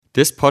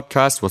This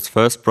podcast was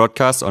first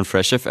broadcast on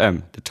Fresh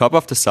FM, the top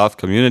of the South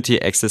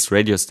community access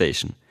radio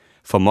station.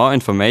 For more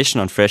information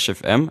on Fresh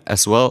FM,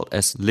 as well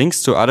as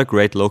links to other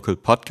great local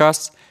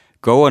podcasts,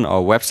 go on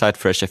our website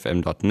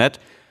freshfm.net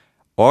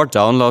or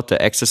download the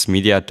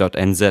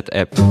accessmedia.nz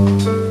app.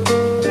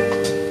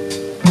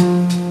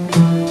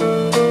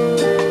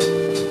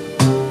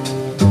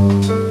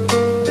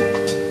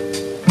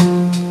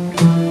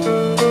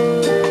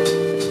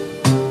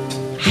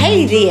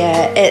 Hey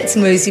there, it's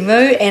Moozy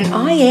Moo and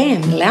I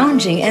am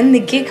lounging in the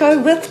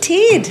Gecko with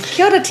Ted.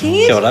 Kia ora, Ted.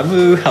 Kia ora,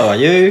 Moo. How are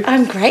you?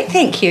 I'm great,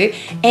 thank you.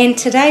 And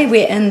today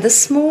we're in the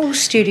small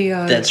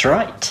studio. That's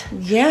right.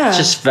 Yeah.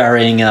 Just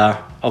varying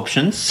our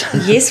options.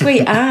 Yes,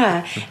 we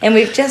are. And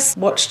we've just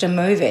watched a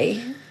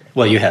movie.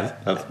 Well, you have.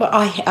 Well,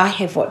 I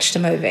have watched a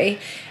movie.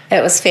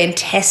 It was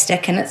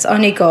fantastic and it's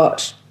only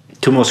got...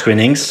 2 more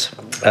screenings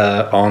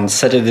on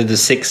Saturday the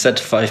 6th at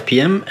 5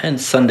 p.m. and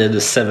Sunday the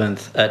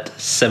 7th at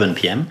 7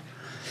 p.m.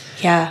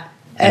 Yeah,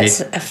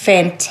 it's a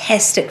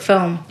fantastic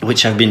film.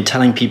 Which I've been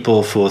telling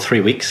people for 3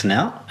 weeks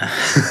now.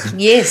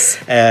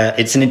 Yes.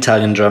 It's an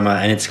Italian drama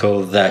and it's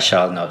called Thou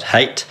Shalt Not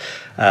Hate.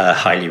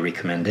 Highly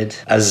recommended.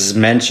 As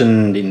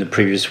mentioned in the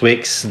previous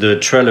weeks, the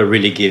trailer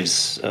really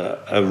gives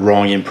a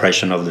wrong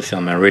impression of the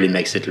film and really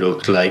makes it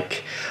look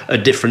like a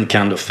different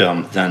kind of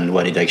film than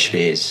what it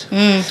actually is.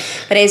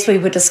 But as we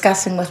were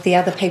discussing with the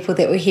other people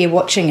that were here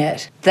watching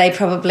it, they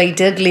probably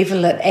did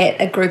level it at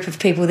a group of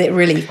people that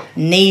really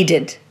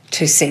needed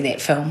to see that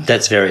film.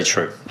 That's very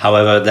true.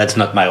 However, that's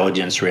not my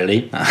audience,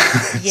 really.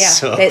 Yeah,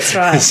 that's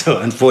right. So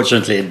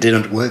unfortunately, it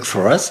didn't work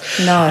for us.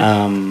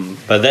 No.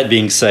 But that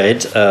being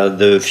said,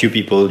 the few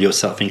people,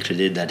 yourself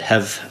included, that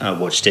have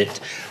watched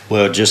it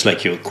were just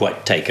like you,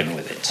 quite taken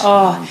with it.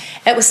 Oh,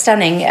 it was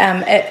stunning.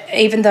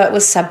 Even though it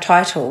was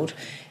subtitled,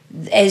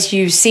 as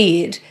you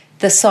said,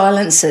 the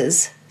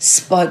silences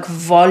spoke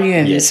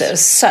volumes. Yes. It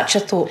was such a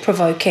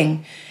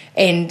thought-provoking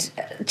and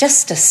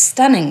just a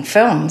stunning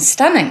film.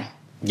 Stunning.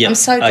 Yeah, I'm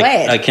so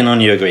glad. I can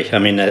only agree. I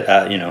mean,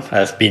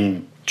 I've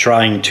been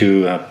trying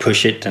to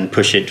push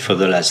it for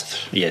the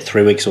last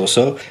 3 weeks or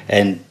so,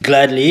 and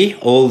gladly,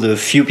 all the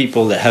few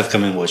people that have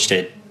come and watched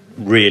it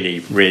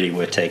really, really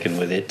were taken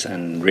with it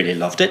and really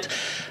loved it.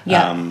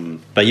 Yeah.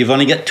 But you've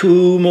only got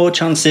 2 more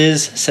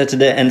chances: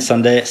 Saturday and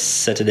Sunday.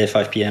 Saturday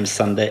 5 p.m.,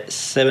 Sunday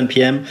 7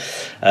 p.m.,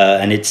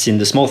 and it's in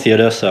the small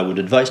theater, so I would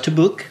advise to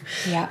book.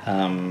 Yeah.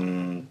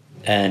 And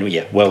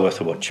well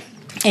worth a watch.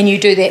 And you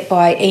do that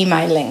by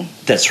emailing.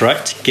 That's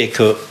right,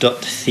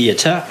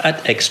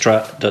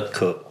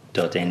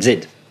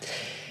 gecko.theatre@extra.co.nz.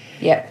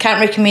 Yeah, can't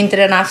recommend it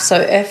enough.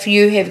 So if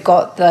you have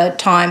got the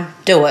time,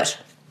 do it.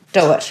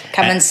 Do it.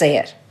 Come and see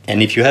it.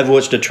 And if you have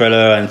watched the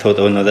trailer and thought,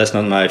 oh no, that's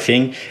not my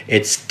thing,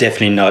 it's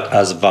definitely not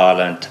as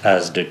violent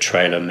as the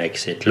trailer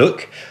makes it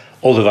look.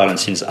 All the violent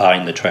scenes are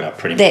in the trailer,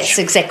 pretty much. That's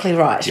exactly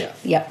right. Yeah.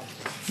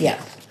 Yeah.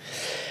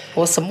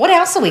 Awesome. What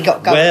else have we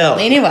got going on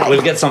anyway?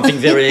 We've got something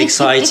very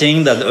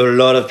exciting that a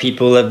lot of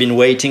people have been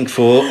waiting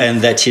for, and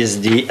that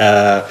is the,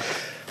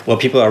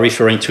 people are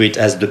referring to it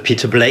as the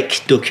Peter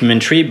Blake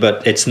documentary,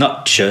 but it's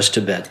not just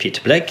about Peter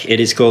Blake.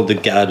 It is called The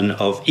Garden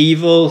of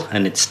Evil,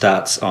 and it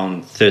starts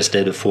on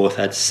Thursday the 4th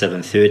at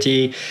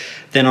 7:30,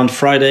 then on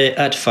Friday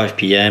at 5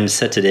 p.m,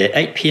 Saturday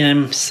 8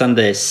 p.m,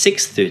 Sunday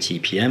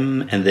 6:30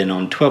 p.m, and then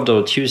on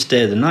 $12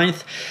 Tuesday the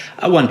 9th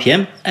at 1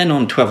 p.m, and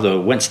on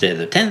 $12 Wednesday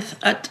the 10th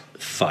at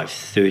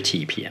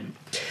 5:30 p.m.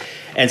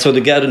 And so The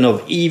Garden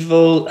of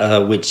Evil,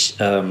 which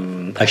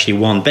actually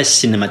won Best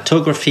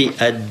Cinematography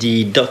at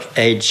the Doc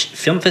Age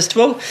Film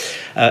Festival,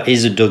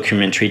 is a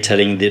documentary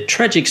telling the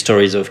tragic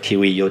stories of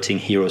Kiwi yachting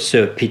hero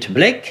Sir Peter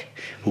Blake,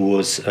 who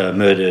was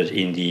murdered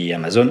in the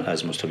Amazon,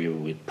 as most of you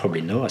will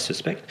probably know, I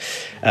suspect,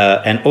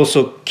 and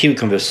also Kiwi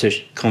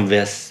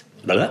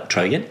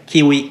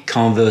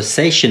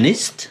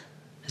conversationist.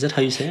 Is that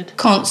how you say it?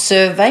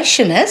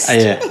 Conservationist.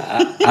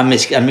 I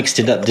mixed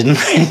it up, didn't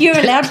I? You're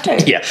allowed to.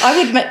 Yeah. I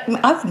would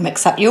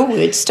mix up your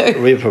words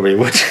too. We probably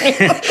would.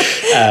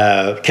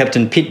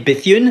 Captain Pete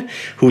Bethune,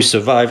 who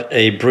survived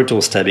a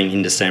brutal stabbing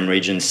in the same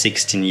region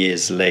 16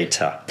 years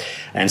later.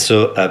 And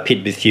so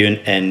Pete Bethune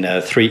and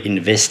 3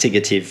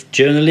 investigative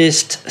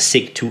journalists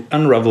seek to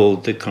unravel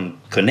the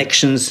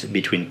connections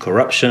between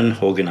corruption,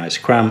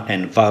 organized crime,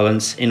 and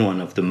violence in one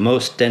of the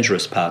most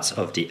dangerous parts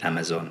of the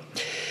Amazon.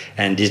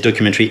 And this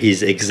documentary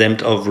is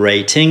exempt of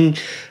rating,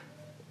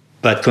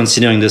 but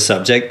considering the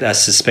subject, I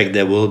suspect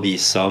there will be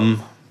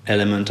some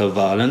element of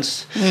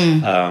violence,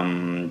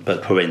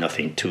 but probably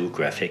nothing too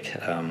graphic.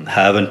 I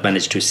haven't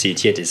managed to see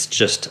it yet. It's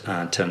just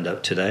turned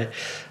up today.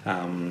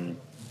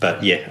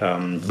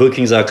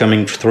 Bookings are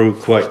coming through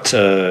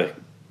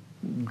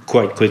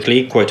quite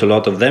quickly, quite a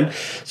lot of them.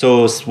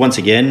 So once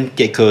again,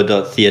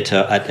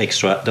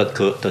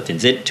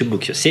 gecko.theatre@extra.co.nz to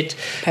book your seat.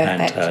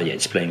 Perfect. And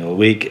it's playing all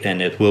week, and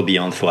it will be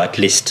on for at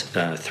least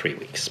 3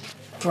 weeks.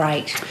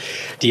 Great.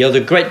 The other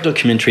great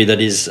documentary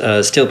that is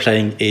still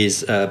playing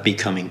is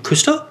Becoming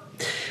Cousteau,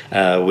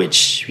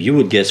 which you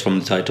would guess from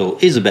the title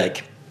is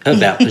about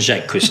about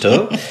Jacques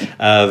Cousteau.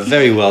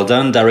 Very well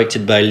done,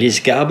 directed by Liz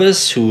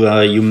Garbus, who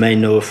you may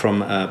know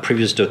from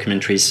previous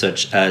documentaries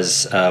such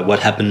as What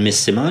Happened, Miss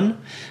Simone,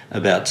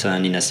 about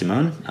Nina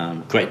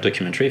Simone. Great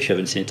documentary. If you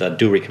haven't seen it, I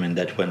do recommend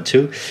that one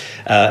too.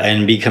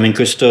 And Becoming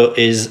Cousteau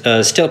is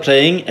still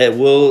playing. It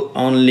will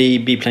only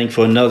be playing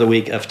for another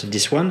week after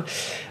this one.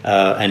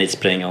 And it's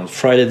playing on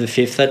Friday the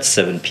 5th at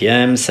 7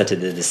 p.m.,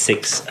 Saturday the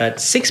 6th at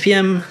 6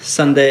 p.m.,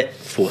 Sunday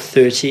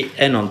 4:30,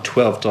 and on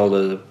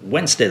 $12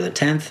 Wednesday the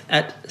 10th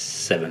at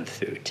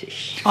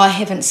 7:30. I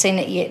haven't seen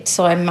it yet,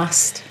 so I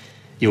must.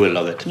 You will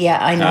love it. Yeah,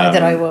 I know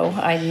that I will.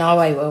 I know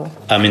I will.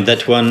 I mean,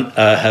 that one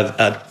I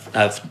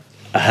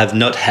have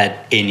not had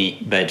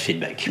any bad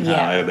feedback.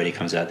 Yeah. Everybody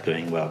comes out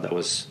going, "Well, that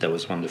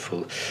was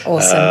wonderful."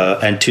 Awesome.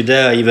 And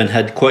today I even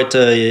had quite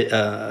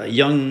a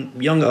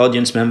young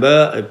audience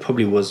member. It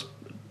probably was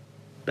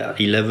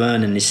about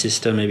 11, and his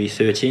sister maybe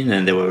 13,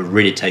 and they were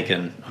really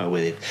taken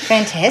with it.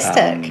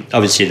 Fantastic.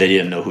 Obviously, they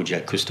didn't know who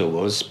Jacques Cousteau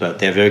was, but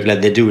they're very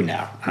glad they do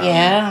now.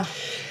 Yeah.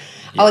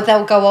 Oh,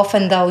 they'll go off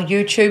and they'll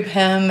YouTube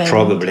him. And,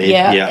 Probably,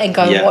 yeah, and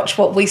go yeah. watch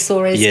what we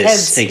saw as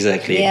Yes, kids.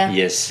 exactly. Yeah.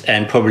 Yes,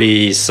 and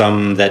probably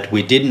some that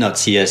we did not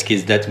see as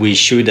kids that we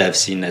should have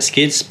seen as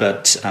kids.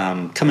 But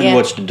come and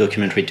watch the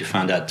documentary to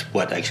find out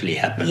what actually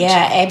happened.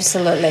 Yeah,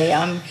 absolutely.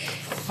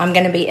 I'm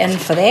going to be in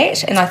for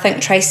that, and I think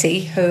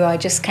Tracy, who I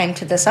just came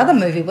to this other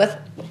movie with,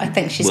 I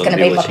think she's going to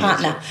be my watching it.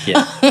 partner.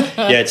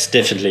 Yeah, it's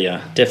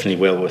definitely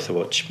well worth a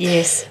watch.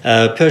 Yes.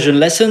 Persian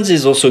Lessons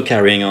is also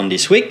carrying on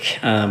this week,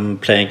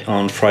 playing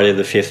on Friday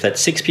the 5th at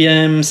 6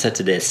 p.m,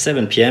 Saturday at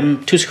 7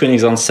 p.m, 2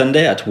 screenings on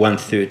Sunday at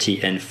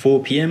 1:30 and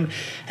 4 p.m,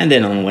 and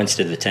then on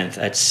Wednesday the 10th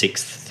at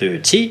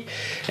 6:30.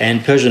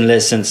 And Persian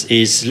Lessons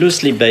is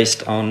loosely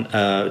based on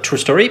a true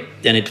story,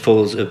 and it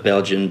follows a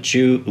Belgian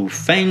Jew who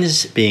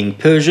feigns being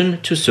Persian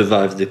to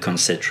survive the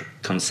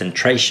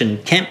concentration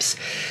camps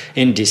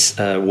in this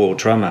war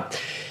drama.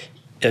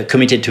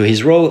 Committed to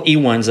his role, he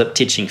winds up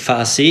teaching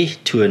Farsi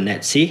to a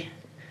Nazi,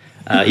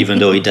 even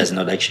though he does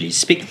not actually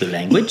speak the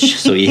language,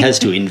 so he has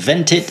to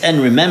invent it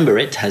and remember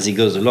it as he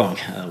goes along,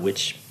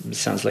 which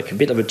sounds like a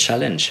bit of a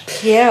challenge.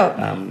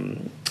 Yeah.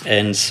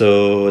 And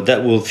so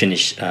that will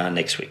finish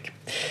next week.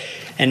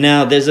 And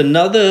now there's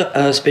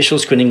another special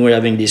screening we're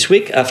having this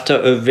week after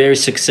a very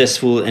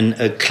successful and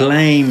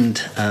acclaimed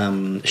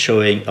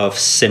showing of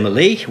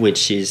Semele,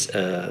 which is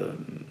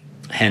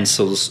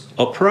Hansel's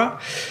opera.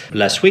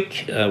 Last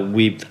week,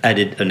 we've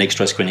added an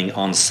extra screening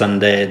on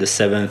Sunday the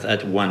 7th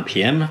at 1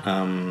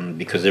 p.m.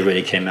 Because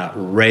everybody came out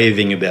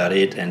raving about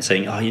it and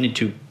saying, "Oh, you need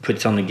to put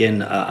it on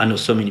again. I know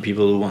so many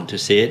people who want to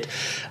see it."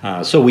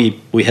 So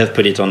we have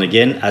put it on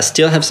again. I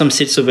still have some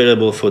seats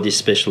available for this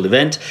special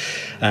event.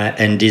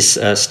 And this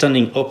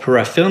stunning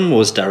opera film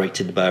was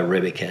directed by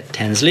Rebecca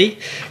Tansley.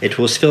 It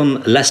was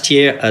filmed last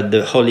year at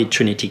the Holy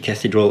Trinity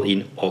Cathedral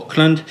in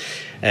Auckland.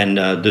 And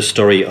the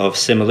story of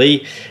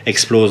Semele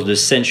explores the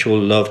sensual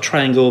love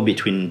triangle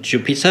between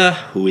Jupiter,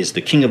 who is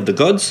the king of the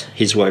gods,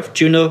 his wife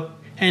Juno,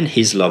 and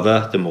his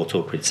lover, the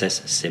mortal princess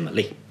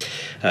Semele.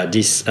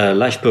 This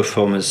live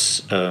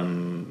performance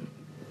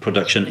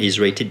production is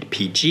rated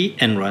PG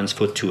and runs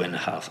for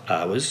 2.5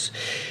 hours.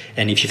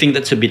 And if you think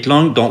that's a bit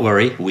long, don't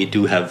worry, we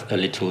do have a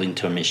little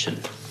intermission.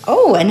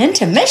 Oh, an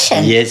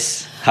intermission.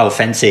 Yes. How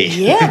fancy.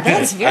 Yeah,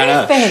 that's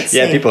very fancy.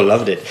 Yeah, people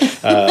loved it.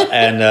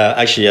 And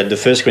actually, at the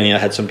first screening, I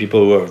had some people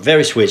who were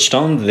very switched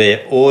on.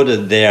 They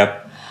ordered their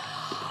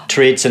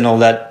treats and all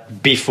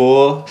that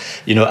before,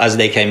 as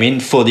they came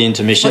in for the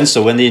intermission.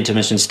 So when the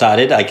intermission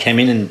started, I came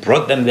in and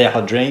brought them their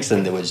hot drinks,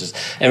 and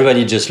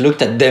everybody just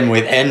looked at them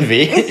with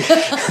envy.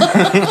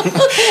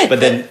 but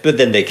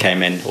then they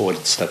came and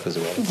ordered stuff as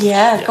well.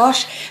 Yeah,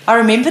 gosh, I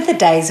remember the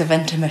days of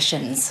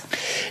intermissions.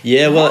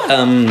 Yeah, well,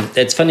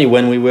 it's funny,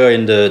 when we were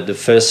in the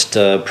first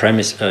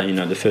premise,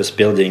 the first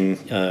building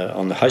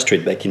on the high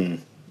street back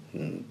in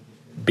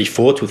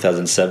before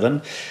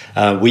 2007,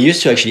 we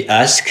used to actually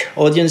ask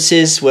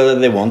audiences whether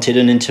they wanted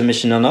an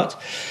intermission or not.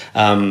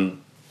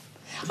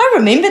 I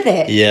remember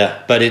that.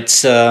 Yeah, but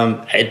it's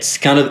a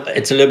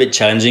little bit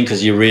challenging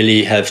because you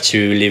really have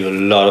to leave a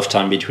lot of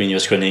time between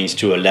your screenings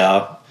to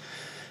allow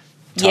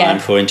time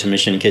for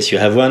intermission in case you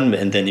have one,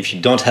 and then if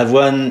you don't have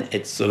one,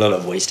 it's a lot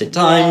of wasted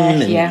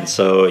time.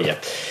 So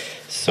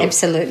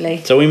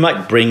absolutely. So we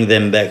might bring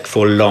them back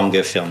for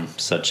longer films,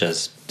 such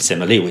as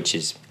Semele, which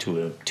is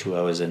 2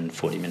 hours and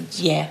 40 minutes.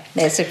 Yeah,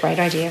 that's a great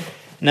idea.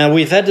 Now,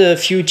 we've had a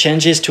few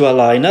changes to our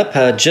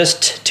lineup.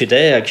 Just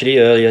today,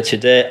 earlier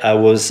today, I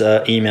was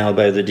emailed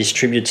by the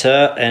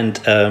distributor, and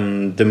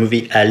the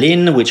movie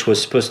Aline, which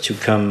was supposed to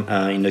come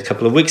in a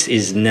couple of weeks,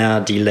 is now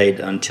delayed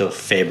until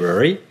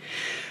February.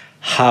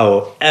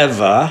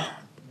 However,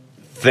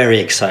 very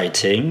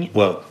exciting.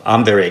 Well,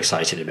 I'm very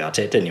excited about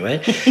it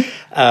anyway.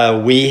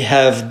 We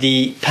have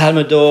the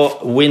Palme d'Or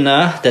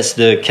winner. That's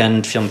the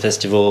Cannes Film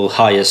Festival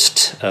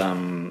highest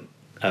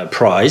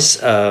prize.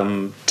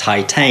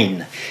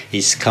 Titane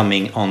is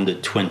coming on the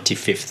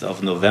 25th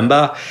of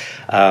November.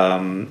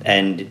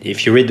 And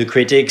if you read the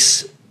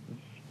critics,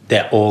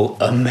 they're all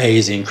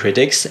amazing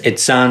critics. It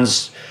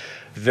sounds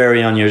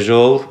very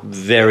unusual,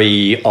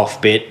 very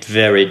offbeat,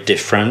 very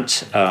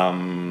different,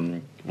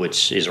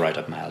 which is right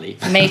up my alley.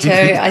 Me too.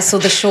 I saw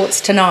the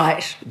shorts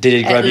tonight. Did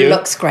it grab you? It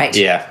looks great.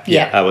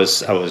 Yeah. I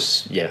was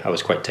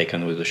quite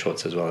taken with the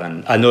shorts as well,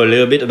 and I know a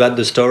little bit about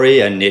the story,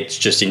 and it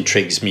just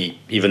intrigues me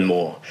even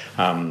more.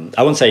 I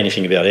won't say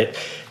anything about it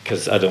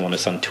because I don't want to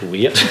sound too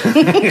weird,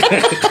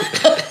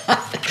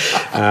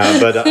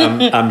 but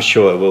I'm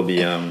sure it will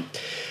be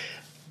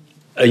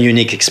a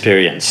unique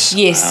experience.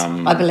 Yes,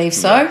 I believe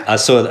so. I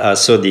saw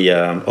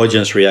the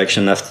audience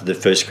reaction after the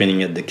first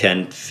screening at the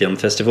Cannes Film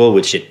Festival,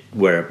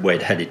 where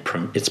it had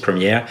its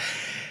premiere,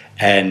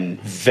 and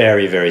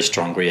very, very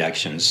strong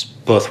reactions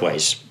both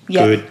ways,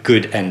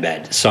 good and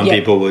bad. Some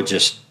people were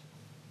just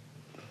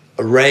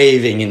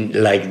raving in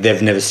like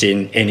they've never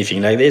seen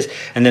anything like this,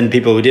 and then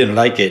people who didn't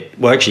like it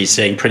were actually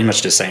saying pretty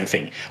much the same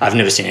thing. I've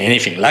never seen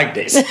anything like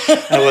this.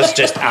 It was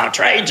just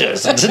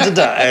outrageous. And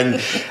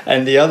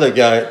the other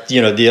guy,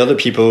 the other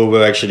people who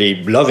were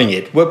actually loving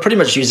it were pretty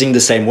much using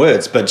the same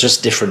words but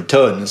just different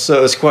tones. So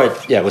it was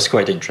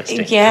quite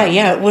interesting.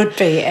 Yeah, it would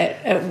be.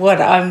 It would.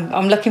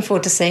 I'm looking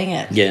forward to seeing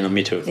it. Yeah, no,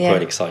 me too. Yeah.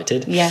 Quite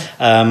excited. Yeah.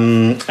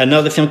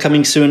 Another film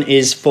coming soon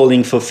is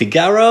Falling for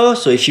Figaro.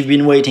 So if you've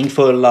been waiting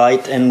for a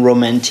light and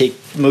romantic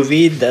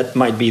movie, that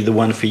might be the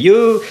one for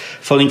you.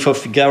 Falling for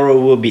Figaro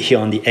will be here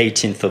on the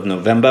 18th of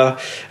November,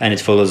 and it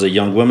follows a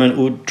young woman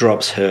who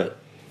drops her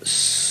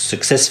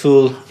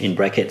successful, in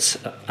brackets,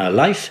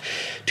 life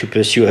to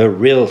pursue her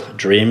real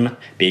dream,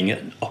 being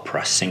an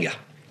opera singer.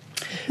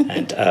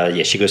 And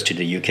she goes to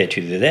the UK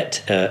to do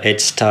that. It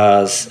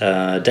stars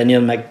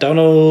Daniel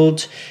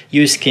MacDonald,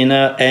 Hugh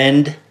Skinner,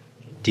 and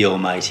the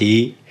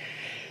almighty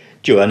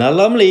Joanna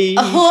Lumley.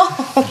 Oh,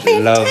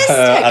 fantastic. Love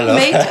her. I love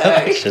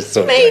her. Me too. She's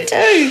so Me great.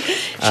 too.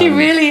 She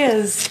really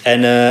is.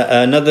 And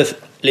another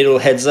little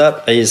heads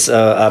up is,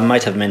 I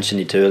might have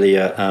mentioned it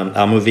earlier,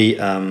 our movie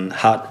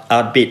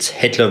Heartbeats,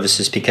 Hitler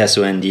vs.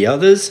 Picasso and the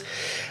Others,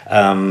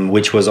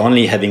 which was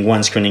only having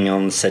one screening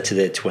on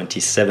Saturday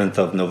 27th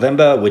of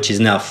November, which is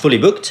now fully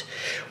booked.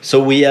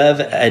 So we have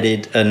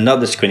added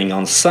another screening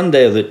on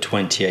Sunday the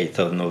 28th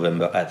of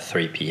November at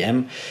 3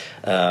 p.m.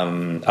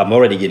 I'm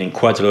already getting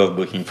quite a lot of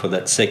booking for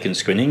that second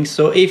screening,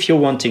 so if you're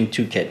wanting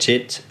to catch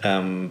it,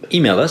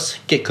 email us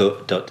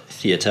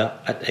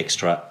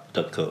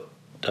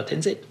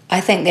gecko.theatre@extra.co.nz. I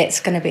think that's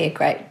going to be a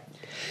great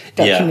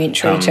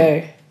documentary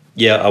too.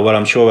 Yeah, well,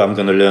 I'm sure I'm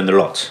going to learn a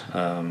lot.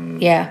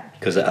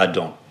 Because I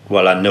don't.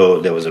 Well, I know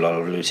there was a lot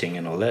of looting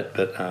and all that,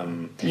 but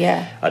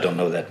I don't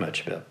know that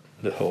much about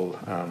the whole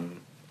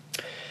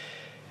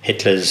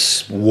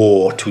Hitler's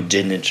war to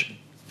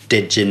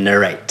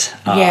degenerate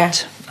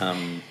art.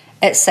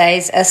 It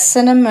says a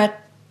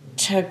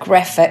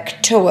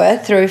cinematographic tour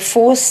through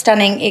 4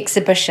 stunning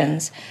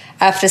exhibitions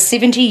after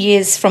 70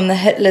 years from the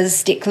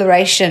Hitler's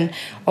declaration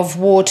of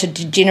war to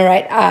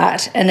degenerate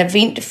art, an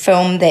event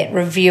film that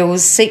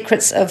reveals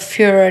secrets of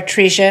Führer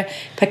treasure,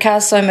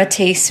 Picasso,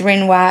 Matisse,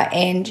 Renoir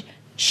and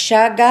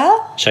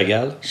Chagall,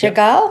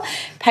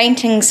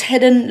 paintings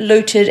hidden,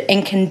 looted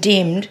and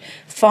condemned,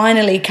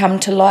 finally come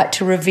to light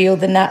to reveal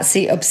the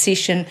Nazi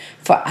obsession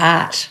for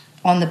art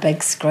on the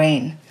big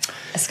screen.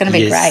 It's going to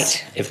be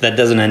great. If that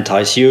doesn't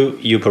entice you,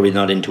 you're probably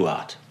not into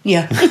art.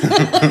 Yeah.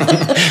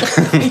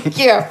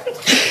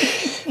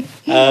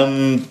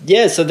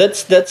 So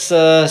that's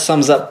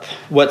sums up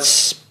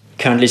what's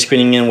currently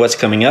screening and what's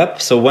coming up.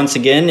 So once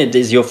again, it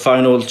is your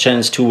final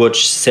chance to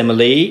watch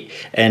Semele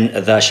and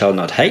Thou Shalt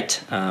Not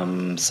Hate.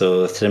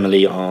 So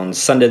Semele on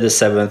Sunday the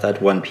 7th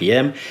at 1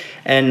 p.m.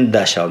 and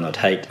Thou Shalt Not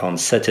Hate on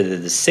Saturday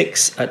the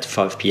 6th at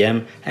 5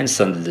 p.m. and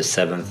Sunday the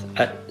 7th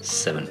at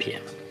 7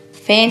 p.m.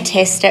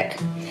 Fantastic.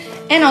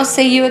 And I'll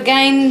see you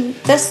again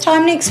this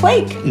time next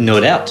week. No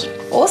doubt.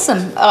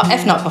 Awesome.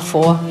 If not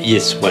before.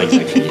 Yes, well,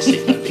 exactly. Yes,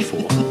 if not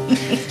before.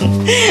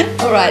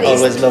 All right.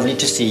 Always lovely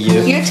to see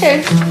you. You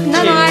too.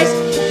 Night.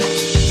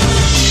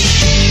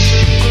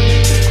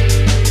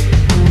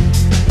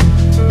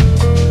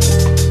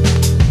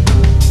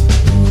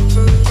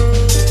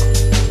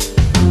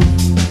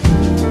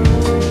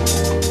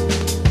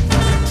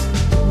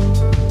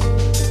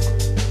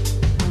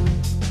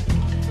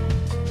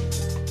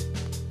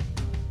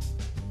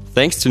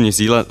 Thanks to New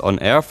Zealand On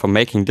Air for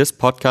making this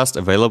podcast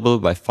available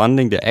by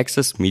funding the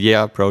Access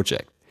Media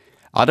project.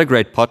 Other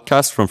great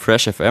podcasts from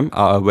Fresh FM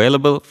are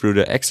available through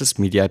the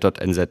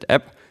accessmedia.nz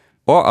app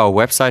or our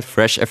website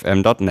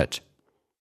freshfm.net.